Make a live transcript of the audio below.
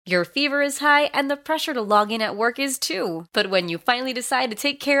Your fever is high and the pressure to log in at work is too. But when you finally decide to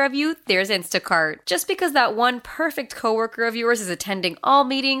take care of you, there's Instacart. Just because that one perfect coworker of yours is attending all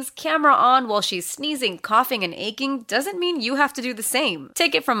meetings, camera on while she's sneezing, coughing, and aching, doesn't mean you have to do the same.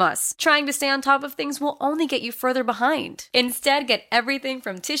 Take it from us. Trying to stay on top of things will only get you further behind. Instead, get everything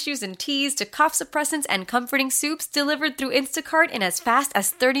from tissues and teas to cough suppressants and comforting soups delivered through Instacart in as fast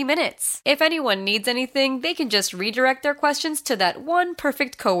as 30 minutes. If anyone needs anything, they can just redirect their questions to that one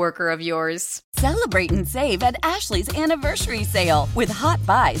perfect coworker of yours. Celebrate and save at Ashley's Anniversary Sale. With Hot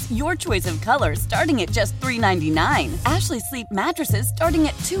Buys, your choice of colors starting at just $3.99. Ashley Sleep mattresses starting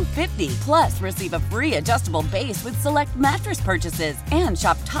at $2.50. Plus, receive a free adjustable base with select mattress purchases. And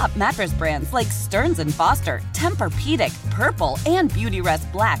shop top mattress brands like Stearns & Foster, Tempur-Pedic, Purple, and Beautyrest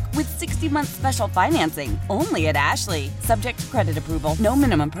Black with 60-month special financing. Only at Ashley. Subject to credit approval. No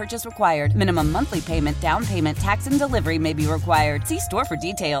minimum purchase required. Minimum monthly payment, down payment, tax, and delivery may be required. See store for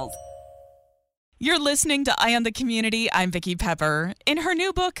details. You're listening to Eye on the Community. I'm Vicki Pepper. In her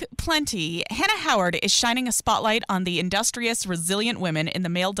new book, Plenty, Hannah Howard is shining a spotlight on the industrious, resilient women in the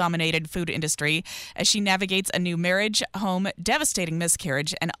male-dominated food industry as she navigates a new marriage, home, devastating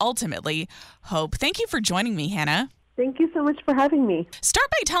miscarriage, and ultimately, hope. Thank you for joining me, Hannah. Thank you so much for having me. Start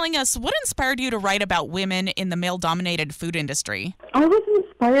by telling us what inspired you to write about women in the male-dominated food industry. I was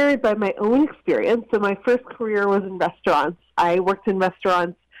inspired by my own experience. So my first career was in restaurants. I worked in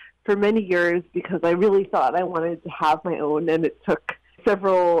restaurants for many years because I really thought I wanted to have my own, and it took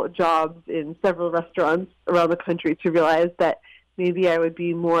several jobs in several restaurants around the country to realize that maybe I would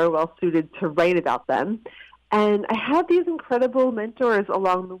be more well-suited to write about them. And I had these incredible mentors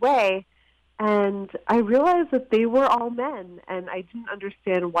along the way, and I realized that they were all men, and I didn't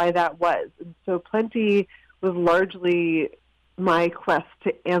understand why that was. And so Plenty was largely my quest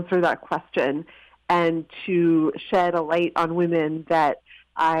to answer that question and to shed a light on women that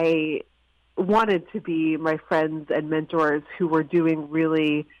I wanted to be my friends and mentors who were doing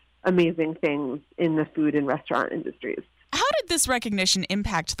really amazing things in the food and restaurant industries. How did this recognition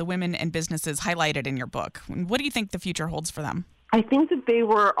impact the women and businesses highlighted in your book? What do you think the future holds for them? I think that they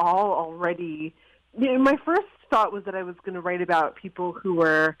were all already... my first thought was that I was going to write about people who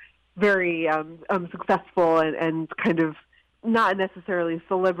were very successful and kind of not necessarily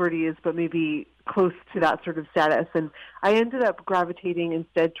celebrities, but maybe close to that sort of status. And I ended up gravitating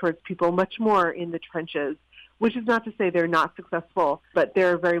instead towards people much more in the trenches, which is not to say they're not successful, but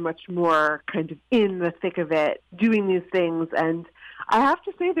they're very much more kind of in the thick of it, doing these things. And I have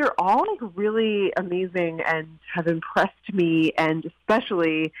to say they're all like really amazing and have impressed me, and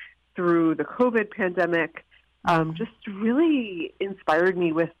especially through the COVID pandemic, just really inspired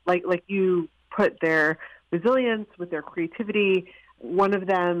me with, like you put, their resilience, with their creativity. One of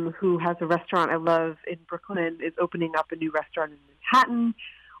them, who has a restaurant I love in Brooklyn, is opening up a new restaurant in Manhattan.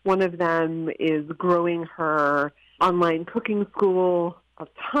 One of them is growing her online cooking school a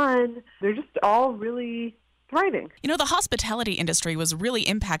ton. They're just all really thriving. You know, the hospitality industry was really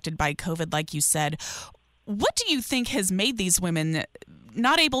impacted by COVID, like you said. What do you think has made these women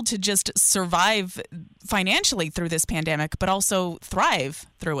not able to just survive financially through this pandemic, but also thrive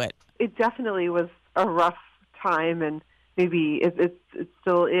through it? It definitely was a rough time, and maybe it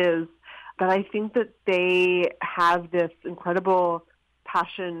still is. But I think that they have this incredible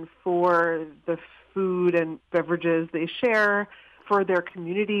passion for the food and beverages they share, for their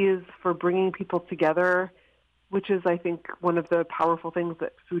communities, for bringing people together, which is, I think, one of the powerful things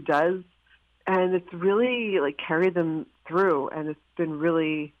that food does. And it's really carried them through, and it's been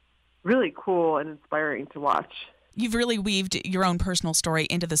really, really cool and inspiring to watch. You've really weaved your own personal story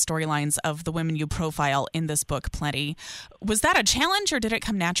into the storylines of the women you profile in this book, Plenty. Was that a challenge, or did it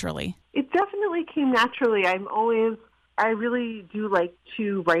come naturally? It definitely came naturally. I really do like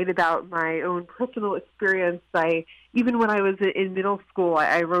to write about my own personal experience. Even when I was in middle school,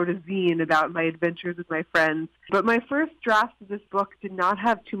 I wrote a zine about my adventures with my friends. But my first draft of this book did not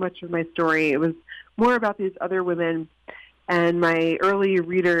have too much of my story. It was more about these other women. And my early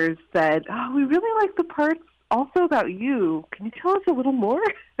readers said, "Oh, we really like the parts also about you. Can you tell us a little more?"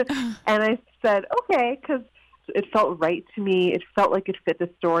 And I said, okay, because it felt right to me. It felt like it fit the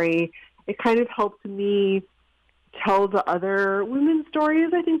story. It kind of helped me tell the other women's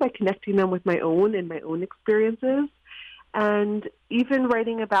stories, I think, by connecting them with my own and my own experiences. And even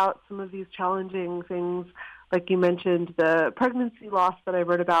writing about some of these challenging things, like you mentioned, the pregnancy loss that I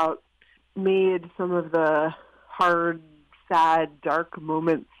wrote about made some of the hard, sad, dark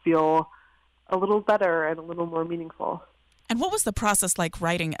moments feel a little better and a little more meaningful. And what was the process like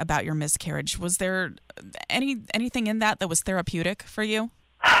writing about your miscarriage? Was there anything in that was therapeutic for you?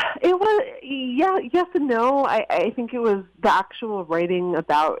 It was, yes and no. I think it was the actual writing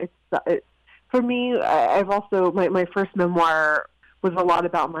about it. For me, I've also, my first memoir was a lot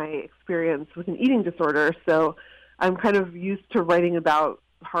about my experience with an eating disorder, so I'm kind of used to writing about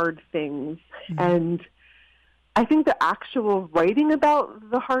hard things. Mm-hmm. And I think the actual writing about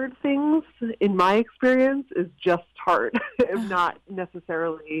the hard things, in my experience, is just hard, not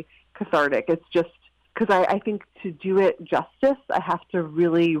necessarily cathartic. It's just because I think to do it justice, I have to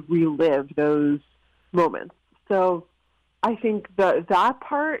really relive those moments. So I think that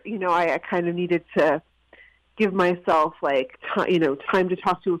part, I kind of needed to give myself time to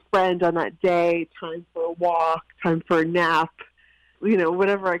talk to a friend on that day, time for a walk, time for a nap,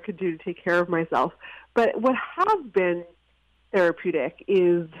 whatever I could do to take care of myself. But what has been therapeutic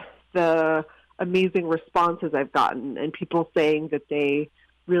is the amazing responses I've gotten, and people saying that they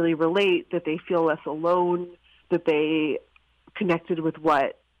really relate, that they feel less alone, that they connected with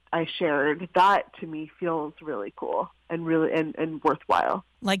what I shared. That to me feels really cool and really and worthwhile.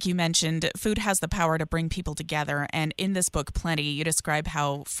 Like you mentioned, food has the power to bring people together. And in this book, Plenty, you describe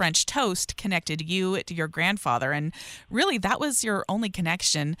how French toast connected you to your grandfather. And really, that was your only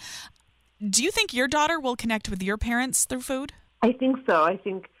connection. Do you think your daughter will connect with your parents through food? I think so. I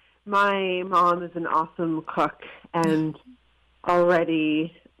think my mom is an awesome cook, and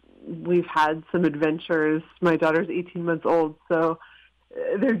already we've had some adventures. My daughter's 18 months old, so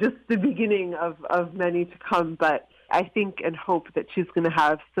they're just the beginning of many to come. But I think and hope that she's going to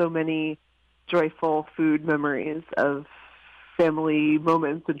have so many joyful food memories of family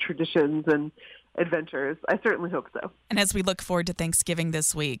moments and traditions and adventures. I certainly hope so. And as we look forward to Thanksgiving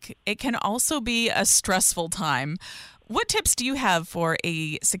this week, it can also be a stressful time. What tips do you have for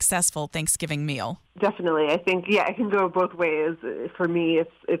a successful Thanksgiving meal? Definitely. I think, it can go both ways. For me,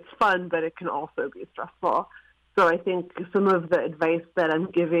 it's fun, but it can also be stressful. So I think some of the advice that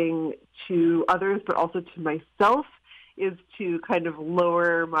I'm giving to others, but also to myself, is to kind of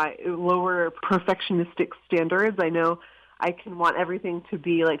lower perfectionistic standards. I know I can want everything to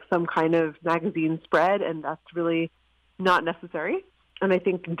be like some kind of magazine spread, and that's really not necessary. And I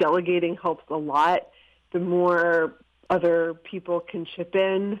think delegating helps a lot. The more other people can chip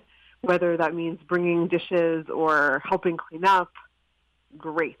in, whether that means bringing dishes or helping clean up,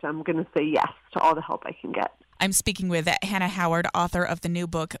 great. I'm going to say yes to all the help I can get. I'm speaking with Hannah Howard, author of the new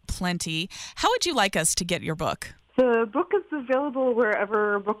book, Plenty. How would you like us to get your book? The book is available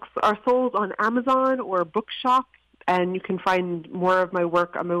wherever books are sold, on Amazon or Bookshop, and you can find more of my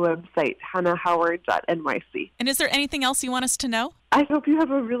work on my website, hannahhoward.nyc. And is there anything else you want us to know? I hope you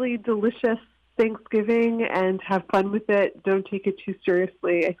have a really delicious Thanksgiving and have fun with it. Don't take it too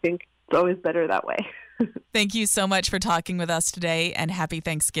seriously. I think it's always better that way. Thank you so much for talking with us today, and happy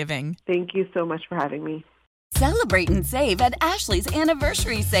Thanksgiving. Thank you so much for having me. Celebrate and save at Ashley's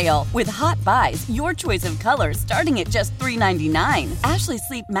Anniversary Sale. With Hot Buys, your choice of colors starting at just $3.99. Ashley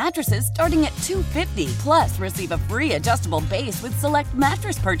Sleep mattresses starting at $2.50. Plus, receive a free adjustable base with select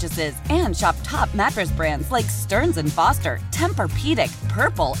mattress purchases. And shop top mattress brands like Stearns & Foster, Tempur-Pedic,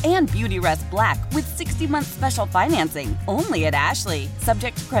 Purple, and Beautyrest Black with 60-month special financing. Only at Ashley.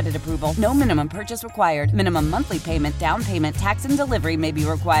 Subject to credit approval. No minimum purchase required. Minimum monthly payment, down payment, tax, and delivery may be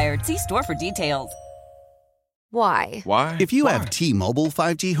required. See store for details. Why? If you have T-Mobile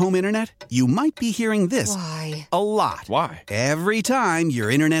 5G home internet, you might be hearing this Why? a lot. Why? Every time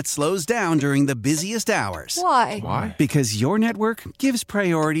your internet slows down during the busiest hours. Why? Because your network gives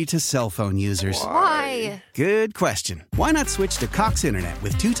priority to cell phone users. Why? Good question. Why not switch to Cox Internet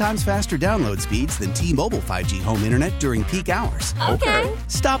with 2 times faster download speeds than T-Mobile 5G home internet during peak hours? Okay.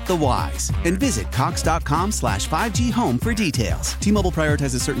 Stop the whys and visit cox.com/5G home for details. T-Mobile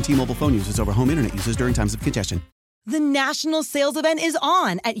prioritizes certain T-Mobile phone users over home internet users during times of congestion. The national sales event is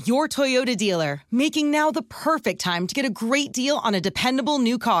on at your Toyota dealer, making now the perfect time to get a great deal on a dependable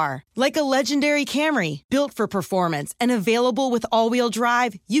new car. Like a legendary Camry, built for performance and available with all-wheel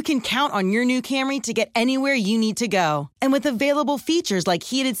drive, you can count on your new Camry to get anywhere you need to go. And with available features like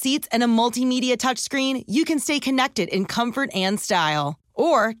heated seats and a multimedia touchscreen, you can stay connected in comfort and style.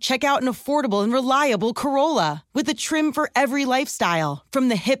 Or check out an affordable and reliable Corolla with a trim for every lifestyle. From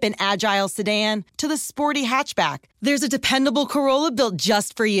the hip and agile sedan to the sporty hatchback, there's a dependable Corolla built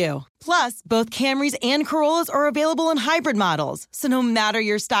just for you. Plus, both Camrys and Corollas are available in hybrid models, so no matter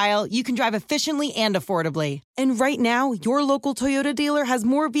your style, you can drive efficiently and affordably. And right now, your local Toyota dealer has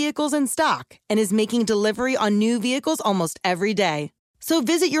more vehicles in stock and is making delivery on new vehicles almost every day. So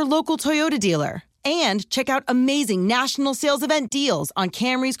visit your local Toyota dealer. And check out amazing national sales event deals on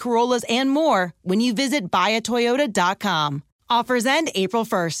Camrys, Corollas, and more when you visit buyatoyota.com. Offers end April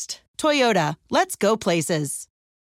 1st. Toyota, let's go places.